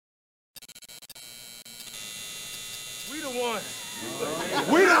We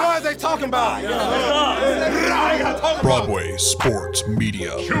the ones they talking about. Broadway Sports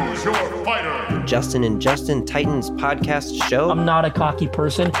Media. Choose your fighter. Justin and Justin Titans podcast show. I'm not a cocky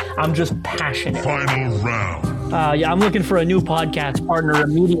person. I'm just passionate. Final round. I'm looking for a new podcast partner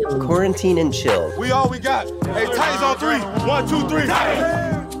immediately. Quarantine and chill. We all we got. Hey, Titans on three. 1, 2, 3. Titans.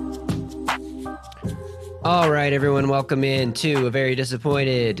 All right, everyone, welcome in to a very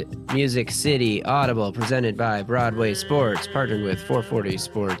disappointed Music City Audible presented by Broadway Sports, partnered with 440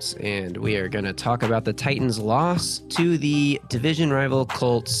 Sports, and we are going to talk about the Titans' loss to the division rival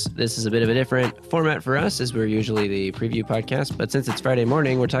Colts. This is a bit of a different format for us, as we're usually the preview podcast, but since it's Friday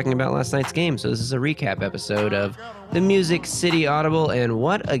morning, we're talking about last night's game, so this is a recap episode of the Music City Audible, and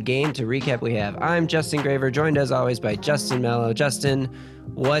what a game to recap we have. I'm Justin Graver, joined as always by Justin Mello. Justin,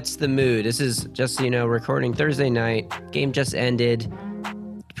 what's the mood? This is, just so you know, recording Thursday night. Game just ended.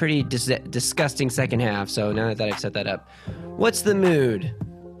 Pretty disgusting second half, so now that I've set that up, what's the mood?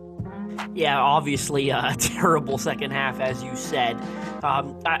 Yeah, obviously a terrible second half, as you said.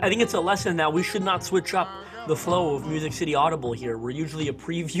 I think it's a lesson that we should not switch up the flow of Music City Audible here. We're usually a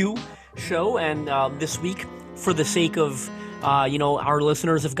preview show, and this week, for the sake of our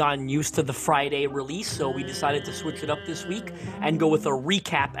listeners have gotten used to the Friday release, so we decided to switch it up this week and go with a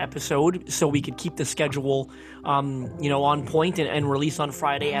recap episode so we could keep the schedule, on point and release on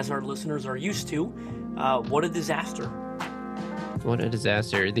Friday as our listeners are used to. What a disaster. What a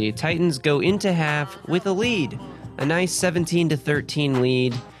disaster. The Titans go into half with a lead, a nice 17-13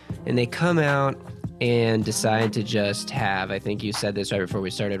 lead, and they come out and decide to just have, I think you said this right before we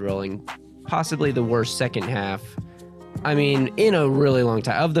started rolling, possibly the worst second half, I mean, in a really long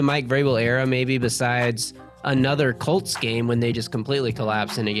time. Of the Mike Vrabel era, maybe, besides another Colts game when they just completely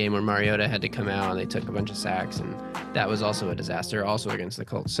collapsed in a game where Mariota had to come out and they took a bunch of sacks, and that was also a disaster, also against the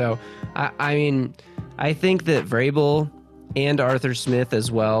Colts. So, I think that Vrabel and Arthur Smith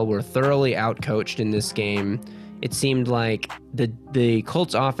as well were thoroughly outcoached in this game. It seemed like the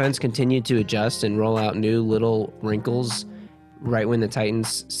Colts offense continued to adjust and roll out new little wrinkles right when the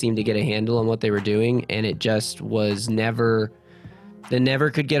Titans seemed to get a handle on what they were doing, and it just was they never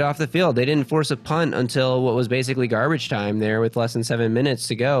could get off the field. They didn't force a punt until what was basically garbage time there with less than 7 minutes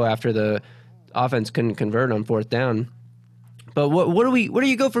to go after the offense couldn't convert on fourth down. But where do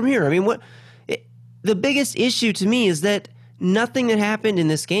you go from here? I mean, the biggest issue to me is that nothing that happened in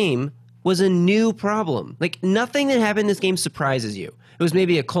this game was a new problem. Like, nothing that happened in this game surprises you. It was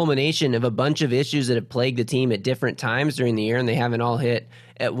maybe a culmination of a bunch of issues that have plagued the team at different times during the year, and they haven't all hit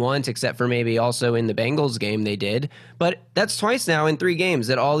at once, except for maybe also in the Bengals game they did. But that's twice now in 3 games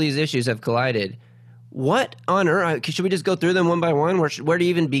that all these issues have collided. What on earth? Should we just go through them one by one? Where do you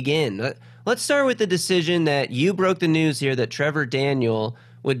even begin? Let's start with the decision that you broke the news here that Trevor Daniel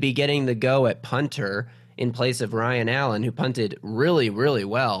would be getting the go at punter in place of Ryan Allen, who punted really, really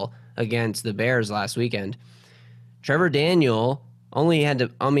well against the Bears last weekend. Trevor Daniel only had to,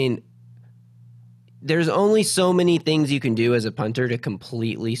 there's only so many things you can do as a punter to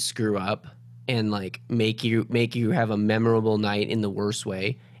completely screw up and like make you have a memorable night in the worst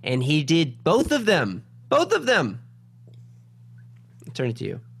way. And he did both of them. I'll turn it to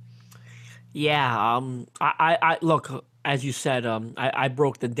you. Yeah, I look, as you said, I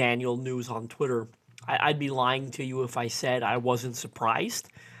broke the Daniel news on Twitter. I'd be lying to you if I said I wasn't surprised.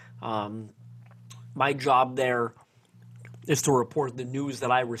 My job there is to report the news that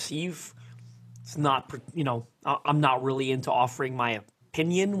I receive. It's not, I'm not really into offering my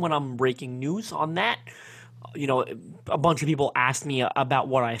opinion when I'm breaking news on that. A bunch of people asked me about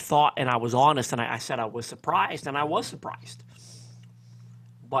what I thought, and I was honest, and I said I was surprised, and I was surprised.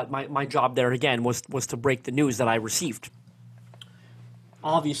 But my job there, again, was to break the news that I received.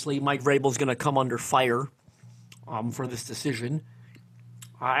 Obviously, Mike Vrabel's going to come under fire for this decision,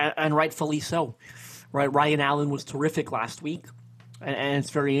 and rightfully so. Right, Ryan Allen was terrific last week, and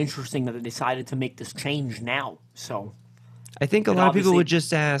it's very interesting that they decided to make this change now. So, I think a lot of people would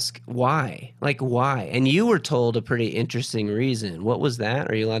just ask why, why? And you were told a pretty interesting reason. What was that?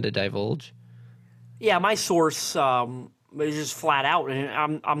 Are you allowed to divulge? Yeah, my source is just flat out,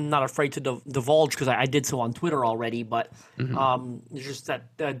 and I'm not afraid to divulge because I did so on Twitter already. But it's just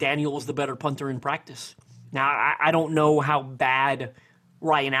that Daniel was the better punter in practice. Now I don't know how bad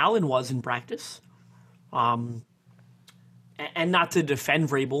Ryan Allen was in practice. And not to defend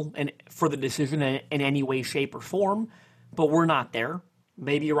Vrabel and for the decision in any way, shape, or form, but we're not there.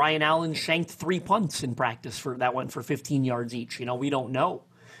 Maybe Ryan Allen shanked 3 punts in practice that went for 15 yards each. We don't know.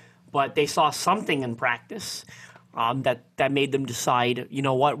 But they saw something in practice that made them decide, you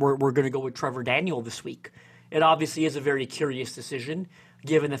know what, we're going to go with Trevor Daniel this week. It obviously is a very curious decision.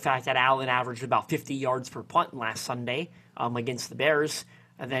 given the fact that Allen averaged about 50 yards per punt last Sunday against the Bears.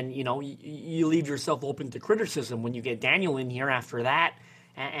 And then, you leave yourself open to criticism when you get Daniel in here after that.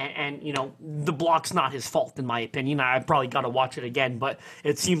 And the block's not his fault, in my opinion. I probably got to watch it again, but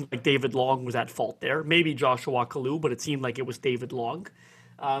it seemed like David Long was at fault there. Maybe Joshua Kalu, but it seemed like it was David Long.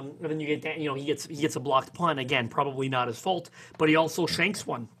 And then you get, he gets a blocked punt again, probably not his fault, but he also shanks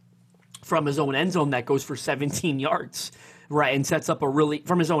one from his own end zone that goes for 17 yards, right, and sets up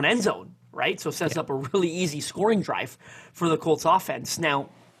from his own end zone, right? So sets up a really easy scoring drive for the Colts offense. Now,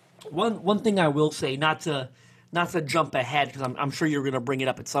 one thing I will say, not to jump ahead, because I'm sure you're going to bring it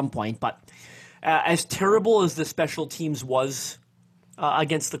up at some point, but as terrible as the special teams was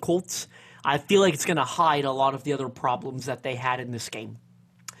against the Colts, I feel like it's going to hide a lot of the other problems that they had in this game.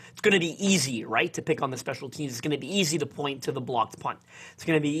 It's going to be easy, right, to pick on the special teams. It's going to be easy to point to the blocked punt. It's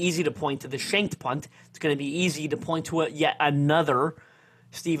going to be easy to point to the shanked punt. It's going to be easy to point to yet another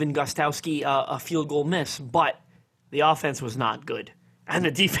Stephen Gostkowski a field goal miss. But the offense was not good, and the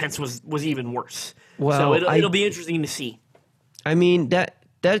defense was even worse. Well, so it'll be interesting to see. I mean,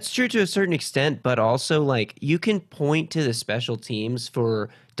 that's true to a certain extent, but also, like, you can point to the special teams for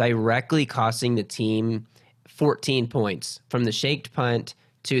directly costing the team 14 points, from the shaked punt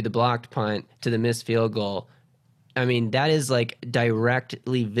to the blocked punt to the missed field goal. I mean, that is like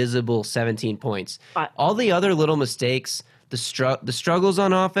directly visible 17 points. All the other little mistakes, the struggles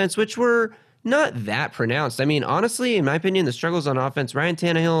on offense, which were not that pronounced. I mean, honestly, in my opinion, the struggles on offense, Ryan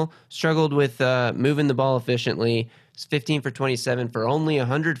Tannehill struggled with moving the ball efficiently. It's 15 for 27 for only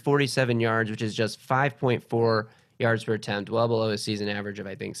 147 yards, which is just 5.4 yards per attempt, well below his season average of,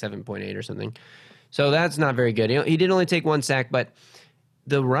 I think, 7.8 or something. So that's not very good. He did only take one sack, but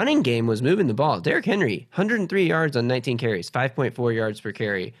the running game was moving the ball. Derrick Henry, 103 yards on 19 carries, 5.4 yards per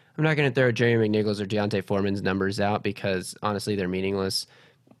carry. I'm not going to throw Jerry McNichols or Deontay Foreman's numbers out because, honestly, they're meaningless.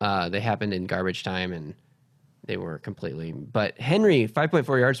 They happened in garbage time, and they were completely... But Henry,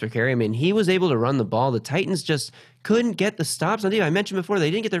 5.4 yards per carry, I mean, he was able to run the ball. The Titans just couldn't get the stops on defense. I mentioned before, they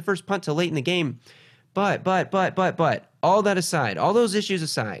didn't get their first punt till late in the game. But, all that aside, all those issues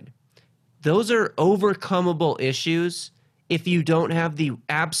aside, those are overcomable issues if you don't have the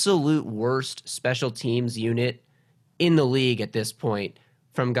absolute worst special teams unit in the league at this point,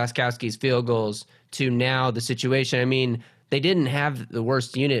 from Gostkowski's field goals to now the situation. I mean, they didn't have the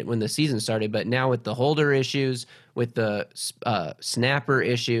worst unit when the season started, but now with the holder issues, with the snapper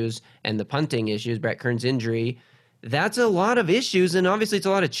issues, and the punting issues, Brett Kern's injury, that's a lot of issues, and obviously it's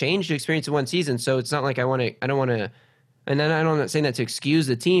a lot of change to experience in one season, so it's not like I don't want to, and then I'm not saying that to excuse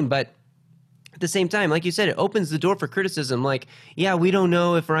the team, but at the same time, like you said, it opens the door for criticism. Like, yeah, we don't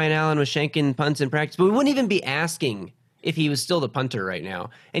know if Ryan Allen was shanking punts in practice, but we wouldn't even be asking if he was still the punter right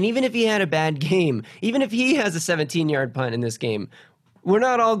now. And even if he had a bad game, even if he has a 17-yard punt in this game, we're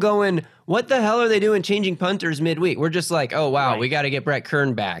not all going, what the hell are they doing changing punters midweek? We're just like, oh, wow, we got to get Brett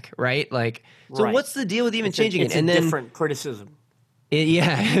Kern back, right? Like, so what's the deal with even changing it? And then different criticism.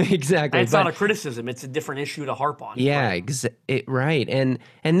 Yeah, exactly. And it's not a criticism; it's a different issue to harp on. Yeah, right. And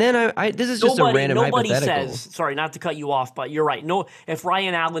then I this is just a random hypothetical. Nobody says, sorry, not to cut you off, but you're right. No, if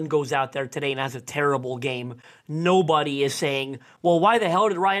Ryan Allen goes out there today and has a terrible game, nobody is saying, well, why the hell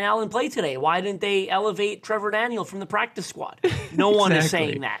did Ryan Allen play today? Why didn't they elevate Trevor Daniel from the practice squad? No one is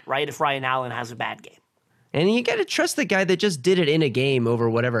saying that, right? If Ryan Allen has a bad game. And you got to trust the guy that just did it in a game over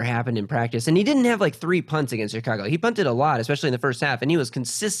whatever happened in practice. And he didn't have like 3 punts against Chicago. He punted a lot, especially in the first half, and he was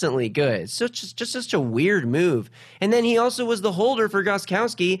consistently good. So it's just such a weird move. And then he also was the holder for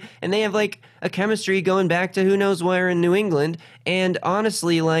Gostkowski, and they have like a chemistry going back to who knows where in New England. And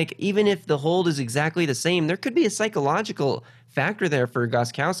honestly, like, even if the hold is exactly the same, there could be a psychological factor there for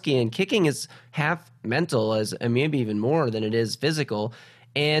Gostkowski, and kicking is half mental, as maybe even more than it is physical.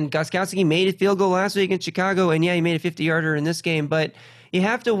 And Gostkowski made a field goal last week in Chicago, and yeah, he made a 50-yarder in this game. But you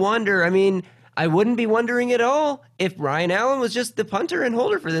have to wonder, I mean, I wouldn't be wondering at all if Ryan Allen was just the punter and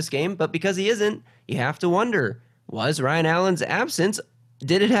holder for this game. But because he isn't, you have to wonder, was Ryan Allen's absence,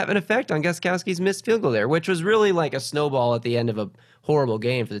 did it have an effect on Gostkowski's missed field goal there, which was really like a snowball at the end of a horrible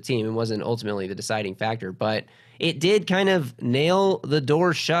game for the team. It wasn't ultimately the deciding factor, but it did kind of nail the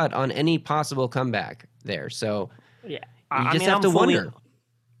door shut on any possible comeback there. So yeah, you just have to wonder.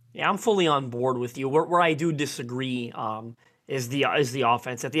 Yeah, I'm fully on board with you. Where I do disagree is the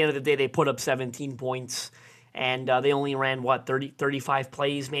offense. At the end of the day, they put up 17 points, and they only ran, 35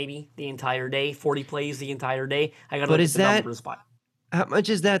 plays maybe the entire day, 40 plays the entire day. I got to look at the numbers. How much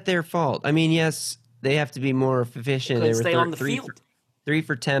is that their fault? I mean, yes, they have to be more efficient. They were stay on the field. 3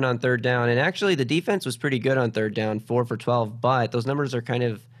 for 10 on third down, and actually the defense was pretty good on third down, 4 for 12, but those numbers are kind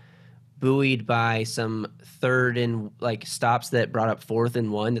of buoyed by some third and like stops that brought up 4th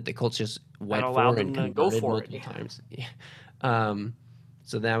and 1 that the Colts just went for and converted multiple times. Yeah.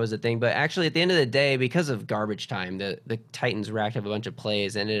 So that was the thing. But actually, at the end of the day, because of garbage time, the Titans racked up a bunch of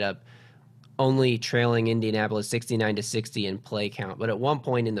plays, ended up only trailing Indianapolis 69-60 in play count. But at one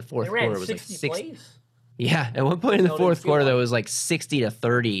point in the fourth quarter, it was 60 like plays. Yeah, at one point in the fourth quarter, though, it was like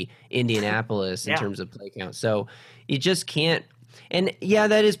 60-30 Indianapolis in terms of play count. So you just can't. And yeah,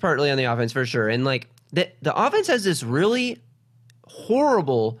 that is partly on the offense for sure. And like the offense has this really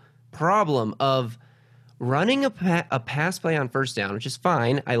horrible problem of running a pass play on first down, which is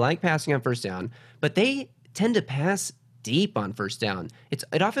fine. I like passing on first down, but they tend to pass deep on first down.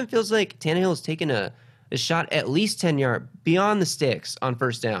 It often feels like Tannehill has taken a shot at least 10 yards beyond the sticks on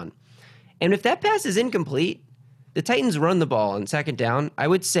first down. And if that pass is incomplete, the Titans run the ball on second down, I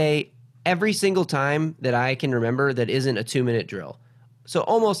would say every single time that I can remember that isn't a 2-minute drill. So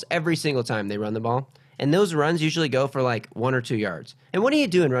almost every single time they run the ball. And those runs usually go for like 1 or 2 yards. And what are you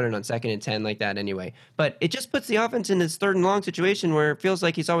doing running on 2nd and 10 like that anyway? But it just puts the offense in this 3rd and long situation where it feels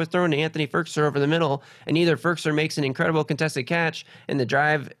like he's always throwing to Anthony Firkser over the middle, and either Firkser makes an incredible contested catch and the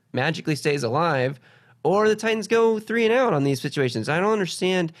drive magically stays alive, or the Titans go 3 and out on these situations. I don't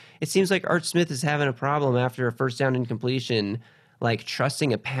understand. It seems like Art Smith is having a problem after a first down incompletion, like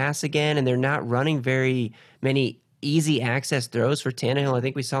trusting a pass again, and they're not running very many easy access throws for Tannehill. I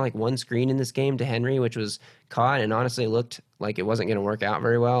think we saw like one screen in this game to Henry, which was caught and honestly looked like it wasn't going to work out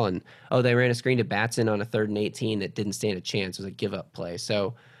very well. And they ran a screen to Batson on a 3rd and 18 that didn't stand a chance. It was a give up play.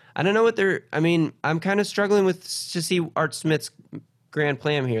 So I don't know what I'm kind of struggling to see Art Smith's grand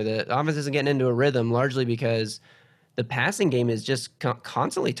plan here. The offense isn't getting into a rhythm largely because the passing game is just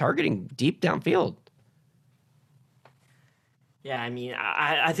constantly targeting deep downfield. Yeah, I mean,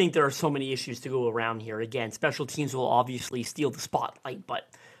 I think there are so many issues to go around here. Again, special teams will obviously steal the spotlight, but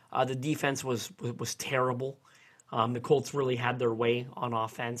the defense was terrible. The Colts really had their way on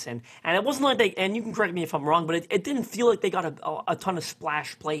offense, and it wasn't like they. And you can correct me if I'm wrong, but it didn't feel like they got a ton of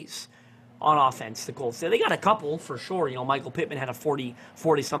splash plays on offense. The Colts, they got a couple for sure. You know, Michael Pittman had a 40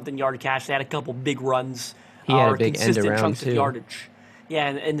 something yard catch. They had a couple big runs. He had a big consistent end around chunks too. Of yardage. Yeah,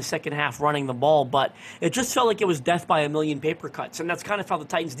 in the second half, running the ball, but it just felt like it was death by a million paper cuts, and that's kind of how the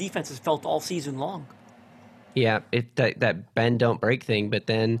Titans' defense has felt all season long. Yeah, that bend don't break thing, but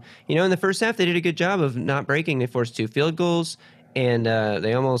then in the first half they did a good job of not breaking. They forced 2 field goals, and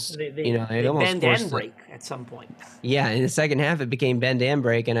they almost they almost bend and break at some point. Yeah, in the second half it became bend and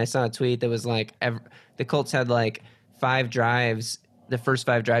break, and I saw a tweet that was like the Colts had like 5 drives. The first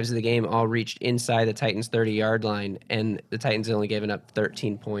 5 drives of the game all reached inside the Titans' 30-yard line, and the Titans only given up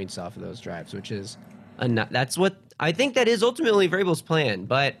 13 points off of those drives, which is that's what I think that is ultimately Vrabel's plan,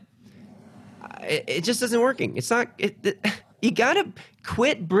 but it just isn't working. It's not. You gotta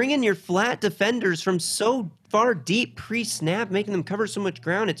quit bringing your flat defenders from so far deep pre-snap, making them cover so much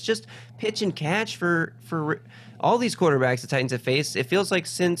ground. It's just pitch and catch for all these quarterbacks the Titans have faced. It feels like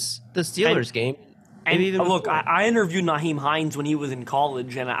since the Steelers game. And look, I interviewed Nyheim Hines when he was in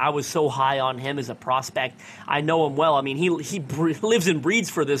college, and I was so high on him as a prospect. I know him well. I mean, he lives and breathes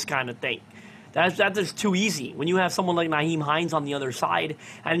for this kind of thing. That's just too easy. When you have someone like Nyheim Hines on the other side,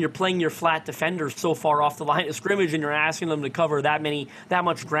 and you're playing your flat defenders so far off the line of scrimmage, and you're asking them to cover that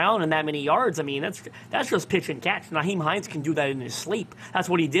much ground and that many yards, I mean, that's just pitch and catch. Nyheim Hines can do that in his sleep. That's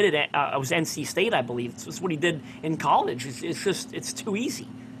what he did at it was NC State, I believe. It's what he did in college. It's too easy.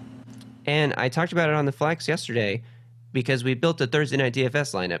 And I talked about it on the Flex yesterday because we built a Thursday Night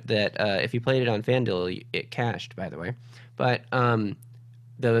DFS lineup that if you played it on FanDuel, it cashed, by the way. But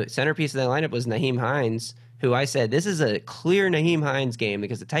the centerpiece of that lineup was Nyheim Hines, who I said, this is a clear Nyheim Hines game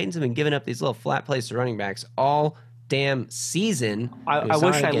because the Titans have been giving up these little flat plays to running backs all damn season. I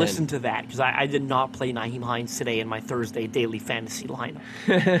wish I listened to that because I did not play Nyheim Hines today in my Thursday daily fantasy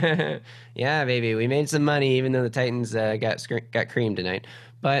lineup. Yeah, baby. We made some money even though the Titans got creamed tonight.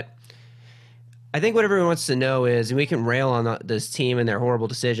 But I think what everyone wants to know is, and we can rail on this team and their horrible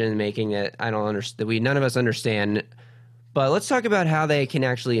decision making that I don't understand, that none of us understand. But let's talk about how they can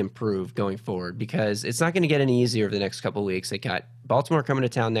actually improve going forward, because it's not going to get any easier over the next couple of weeks. They got Baltimore coming to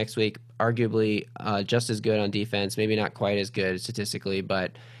town next week, arguably just as good on defense, maybe not quite as good statistically,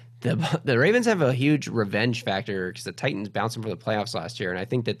 but the Ravens have a huge revenge factor because the Titans bounced them for the playoffs last year, and I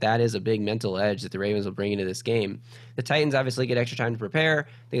think that is a big mental edge that the Ravens will bring into this game. The Titans obviously get extra time to prepare.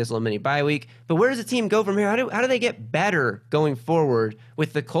 I think it's a little mini bye week. But where does the team go from here? How do they get better going forward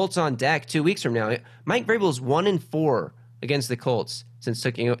with the Colts on deck 2 weeks from now? Mike Vrabel's 1-4 against the Colts since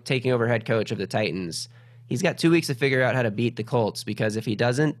taking over head coach of the Titans. He's got 2 weeks to figure out how to beat the Colts, because if he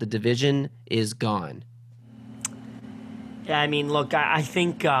doesn't, the division is gone. Yeah, I mean, look, I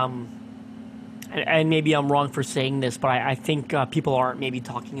think and maybe I'm wrong for saying this, but I think people aren't maybe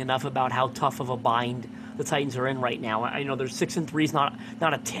talking enough about how tough of a bind the Titans are in right now. I know they're 6-3 is not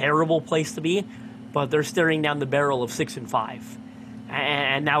a terrible place to be, but they're staring down the barrel of 6-5,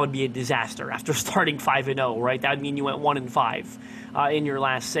 and that would be a disaster after starting 5-0, right? That would mean you went 1-5 in your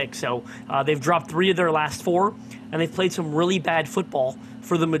last 6. So they've dropped 3 of their last 4, and they've played some really bad football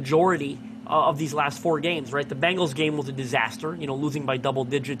for the majority of these last 4 games, right? The Bengals game was a disaster, losing by double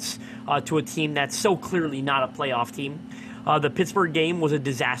digits to a team that's so clearly not a playoff team. The Pittsburgh game was a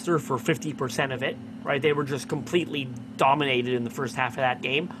disaster for 50% of it, right? They were just completely dominated in the first half of that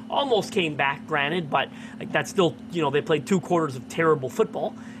game. Almost came back, granted, but that's still, they played 2 quarters of terrible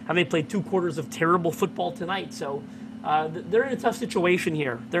football, and they played 2 quarters of terrible football tonight. So they're in a tough situation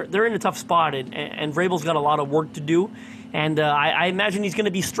here. They're in a tough spot, and Vrabel's got a lot of work to do. And I imagine he's going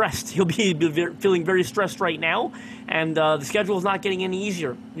to be stressed. He'll be feeling very stressed right now, and the schedule is not getting any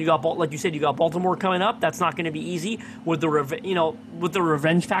easier. You got, like you said, you got Baltimore coming up. That's not going to be easy with the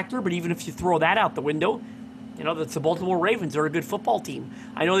revenge factor. But even if you throw that out the window, that's the Baltimore Ravens. They're a good football team.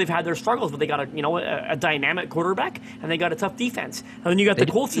 I know they've had their struggles, but they got a dynamic quarterback, and they got a tough defense. And then you got the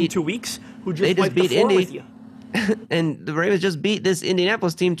Colts in 2 weeks, who just wiped the floor with you. And the Ravens just beat this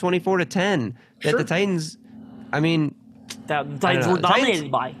Indianapolis team 24-10. That the Titans, that the Titans were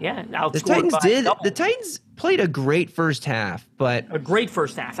dominated by. Yeah, the Titans played a great first half, but a great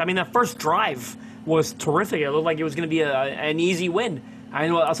first half. That first drive was terrific. It looked like it was going to be an easy win. I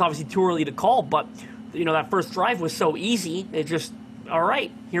know that's obviously too early to call, but that first drive was so easy. It just, all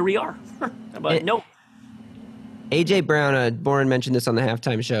right, here we are. But no. A.J. Brown, Boren mentioned this on the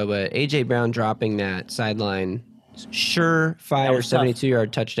halftime show, but A.J. Brown dropping that sideline, surefire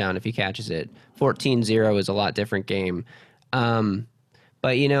 72-yard touchdown if he catches it. 14-0 is a lot different game.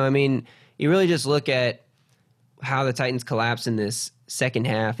 But, you really just look at how the Titans collapse in this second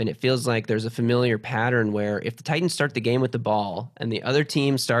half, and it feels like there's a familiar pattern where if the Titans start the game with the ball and the other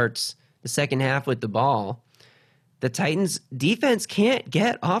team starts the second half with the ball, the Titans' defense can't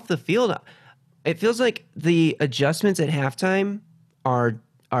get off the field. It feels like the adjustments at halftime are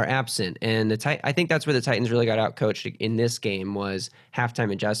absent, and I think that's where the Titans really got outcoached in this game was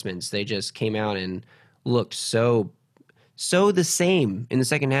halftime adjustments. They just came out and looked so the same in the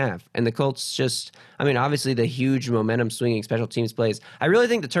second half, and the Colts just, obviously the huge momentum swinging special teams plays. I really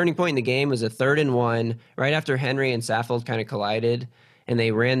think the turning point in the game was a 3rd and 1 right after Henry and Saffold kind of collided, and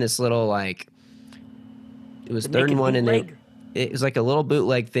they ran this little it was 3rd and 1, and it was like a little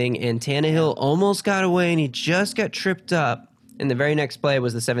bootleg thing, and Tannehill almost got away, and he just got tripped up. And the very next play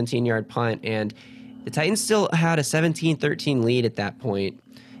was the 17-yard punt, and the Titans still had a 17-13 lead at that point.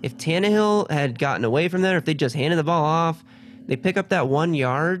 If Tannehill had gotten away from that, or if they just handed the ball off, they pick up that 1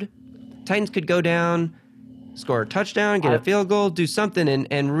 yard, Titans could go down, score a touchdown, get a field goal, do something,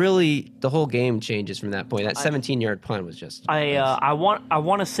 and really the whole game changes from that point. That 17-yard punt was just... I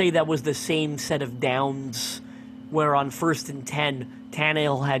want to say that was the same set of downs where on 1st and 10,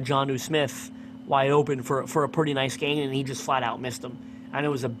 Tannehill had Jonnu Smith wide open for a pretty nice gain, and he just flat out missed him. And it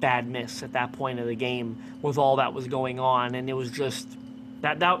was a bad miss at that point of the game with all that was going on, and it was just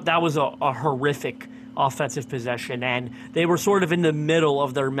that was a horrific offensive possession, and they were sort of in the middle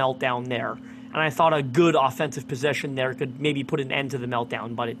of their meltdown there. And I thought a good offensive possession there could maybe put an end to the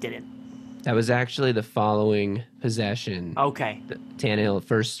meltdown, but it didn't. That was actually the following possession. Okay. The Tannehill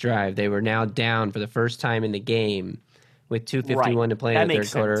first drive. They were now down for the first time in the game with 2:51 to play in the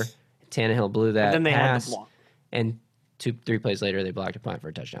third quarter. Tannehill blew that and then they pass, had the block. And 2-3 plays later, they blocked a punt for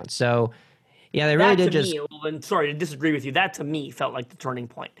a touchdown. So, yeah, they really did just... sorry to disagree with you. That, to me, felt like the turning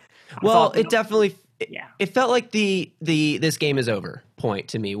point. Well, it definitely... Yeah. It felt like the this game is over point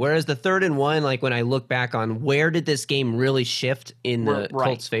to me. Whereas the 3rd and 1, like when I look back on where did this game really shift in the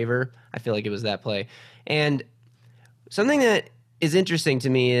Colts' favor, I feel like it was that play. And something that is interesting to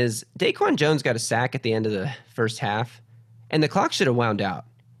me is Daquan Jones got a sack at the end of the first half, and the clock should have wound out.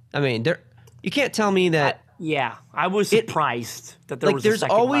 You can't tell me that. I was surprised that there was a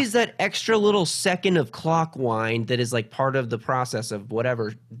second always left. that extra little second of clock wind that is like part of the process of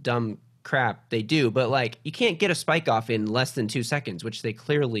whatever dumb crap they do, but you can't get a spike off in less than 2 seconds, which they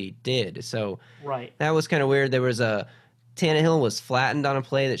clearly did. So that was kind of weird. There was Tannehill was flattened on a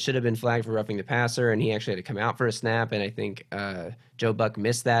play that should have been flagged for roughing the passer, and he actually had to come out for a snap, and I think Joe Buck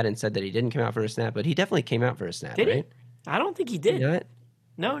missed that and said that he didn't come out for a snap, but he definitely came out for a snap, did right? He? I don't think he did.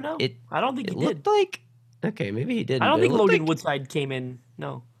 No. I don't think he did. Looked like... Okay, maybe he didn't. I don't think Logan Woodside came in,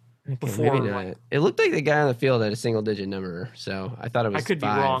 before. Maybe not. It looked like the guy on the field had a single-digit number, so I thought it was 5. I could be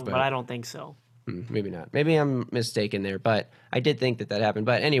wrong, but I don't think so. Maybe not. Maybe I'm mistaken there, but I did think that happened.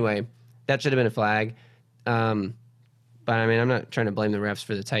 But anyway, that should have been a flag. But I mean, I'm not trying to blame the refs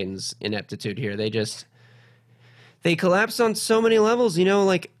for the Titans' ineptitude here. They collapsed on so many levels.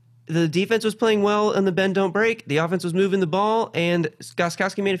 Like the defense was playing well and the bend don't break. The offense was moving the ball, and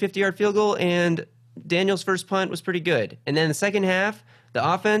Gostkowski made a 50-yard field goal, and Daniel's first punt was pretty good. And then the second half,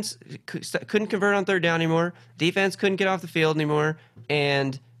 the offense couldn't convert on third down anymore. Defense couldn't get off the field anymore,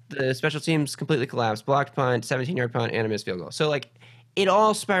 and the special teams completely collapsed. Blocked punt, 17-yard punt, and a missed field goal. So like, it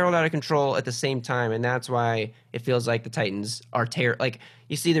all spiraled out of control at the same time, and that's why it feels like the Titans are like,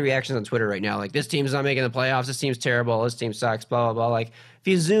 you see the reactions on Twitter right now, like, this team's not making the playoffs, this team's terrible, this team sucks, blah, blah, blah. Like, if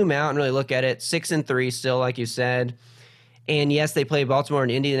you zoom out and really look at it, 6-3 still, like you said. And yes, they play Baltimore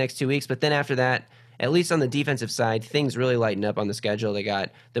and Indy the next 2 weeks, but then after that, at least on the defensive side, things really lighten up on the schedule. They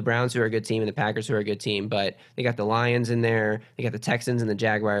got the Browns, who are a good team, and the Packers, who are a good team, but they got the Lions in there. They got the Texans and the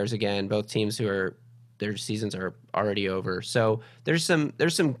Jaguars again, both teams who are, their seasons are already over. So there's some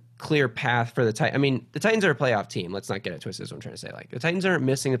clear path for the Titans. I mean, the Titans are a playoff team. Let's not get it twisted, is what I'm trying to say. Like, the Titans aren't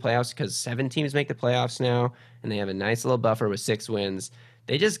missing the playoffs because 7 teams make the playoffs now, and they have a nice little buffer with 6 wins.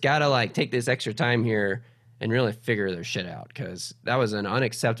 They just got to, like, take this extra time here and really figure their shit out, because that was an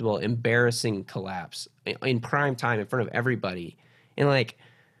unacceptable, embarrassing collapse in prime time in front of everybody. And, like,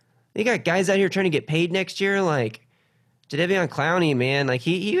 they got guys out here trying to get paid next year. Like, Jadeveon Clowney, man, like,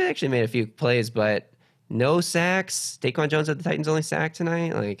 he actually made a few plays, but no sacks. Daquan Jones had the Titans' only sack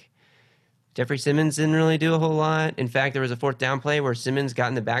tonight. Like, Jeffrey Simmons didn't really do a whole lot. In fact, there was a 4th down play where Simmons got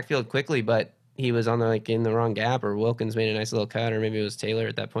in the backfield quickly, but he was on the, like, in the wrong gap, or Wilkins made a nice little cut, or maybe it was Taylor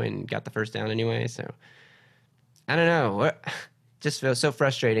at that point and got the first down anyway. So I don't know. Just feels so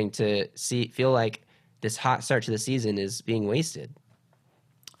frustrating to feel like this hot start to the season is being wasted.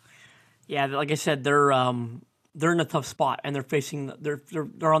 Yeah, like I said, they're in a tough spot, and they're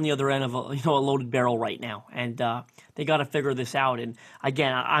on the other end of a loaded barrel right now, and they got to figure this out. And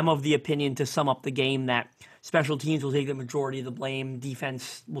again, I'm of the opinion, to sum up the game, that special teams will take the majority of the blame,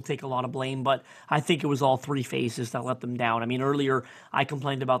 defense will take a lot of blame, but I think it was all 3 phases that let them down. I mean, earlier I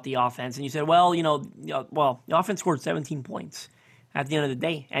complained about the offense, and you said, well, the offense scored 17 points at the end of the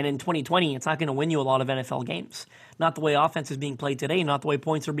day, and in 2020, it's not going to win you a lot of NFL games. Not the way offense is being played today, not the way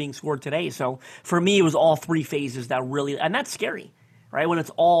points are being scored today. So for me, it was all 3 phases that really, and that's scary, right? When it's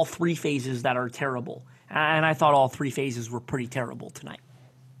all 3 phases that are terrible. And I thought all 3 phases were pretty terrible tonight.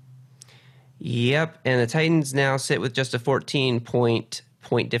 Yep, and the Titans now sit with just a 14-point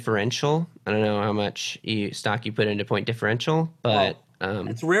differential. I don't know how much stock you put into point differential, but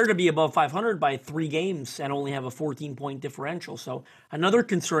it's rare to be above 500 by 3 games and only have a 14-point differential. So another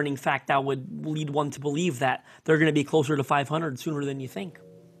concerning fact that would lead one to believe that they're going to be closer to 500 sooner than you think.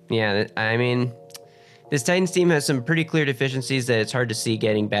 Yeah, I mean, this Titans team has some pretty clear deficiencies that it's hard to see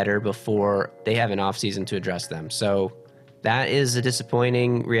getting better before they have an offseason to address them. So that is a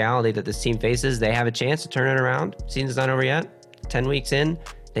disappointing reality that this team faces. They have a chance to turn it around. Season's not over yet. 10 weeks in.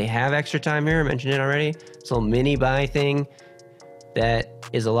 They have extra time here. I mentioned it already. It's a little mini bye thing that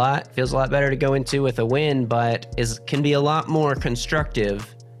feels a lot better to go into with a win, but can be a lot more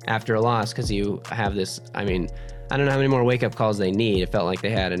constructive after a loss, because you have this, I mean, I don't know how many more wake-up calls they need. It felt like they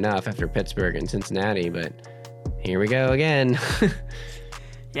had enough after Pittsburgh and Cincinnati, but here we go again.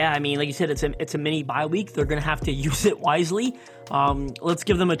 Yeah, I mean, like you said, it's a mini bye week. They're going to have to use it wisely. Let's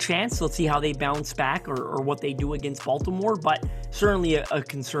give them a chance. Let's see how they bounce back or what they do against Baltimore, but certainly a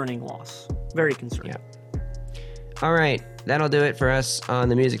concerning loss. Very concerning. Yeah. All right, that'll do it for us on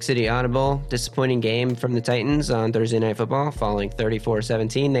the Music City Audible. Disappointing game from the Titans on Thursday Night Football, falling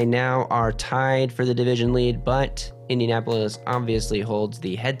 34-17. They now are tied for the division lead, but Indianapolis obviously holds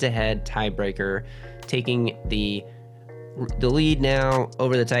the head-to-head tiebreaker, taking the lead now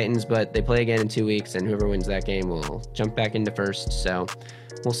over the Titans, but they play again in 2 weeks, and whoever wins that game will jump back into first. So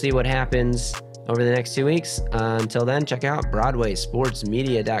we'll see what happens over the next 2 weeks. Until then, check out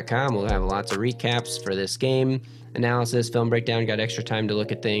BroadwaySportsMedia.com. We'll have lots of recaps for this game, analysis, film breakdown, got extra time to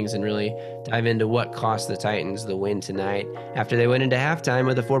look at things and really dive into what cost the Titans the win tonight after they went into halftime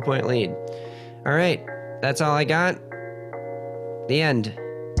with a 4-point lead. All right, that's all I got. The end.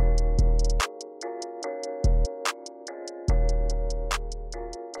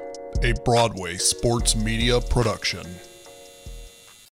 A Broadway Sports Media production.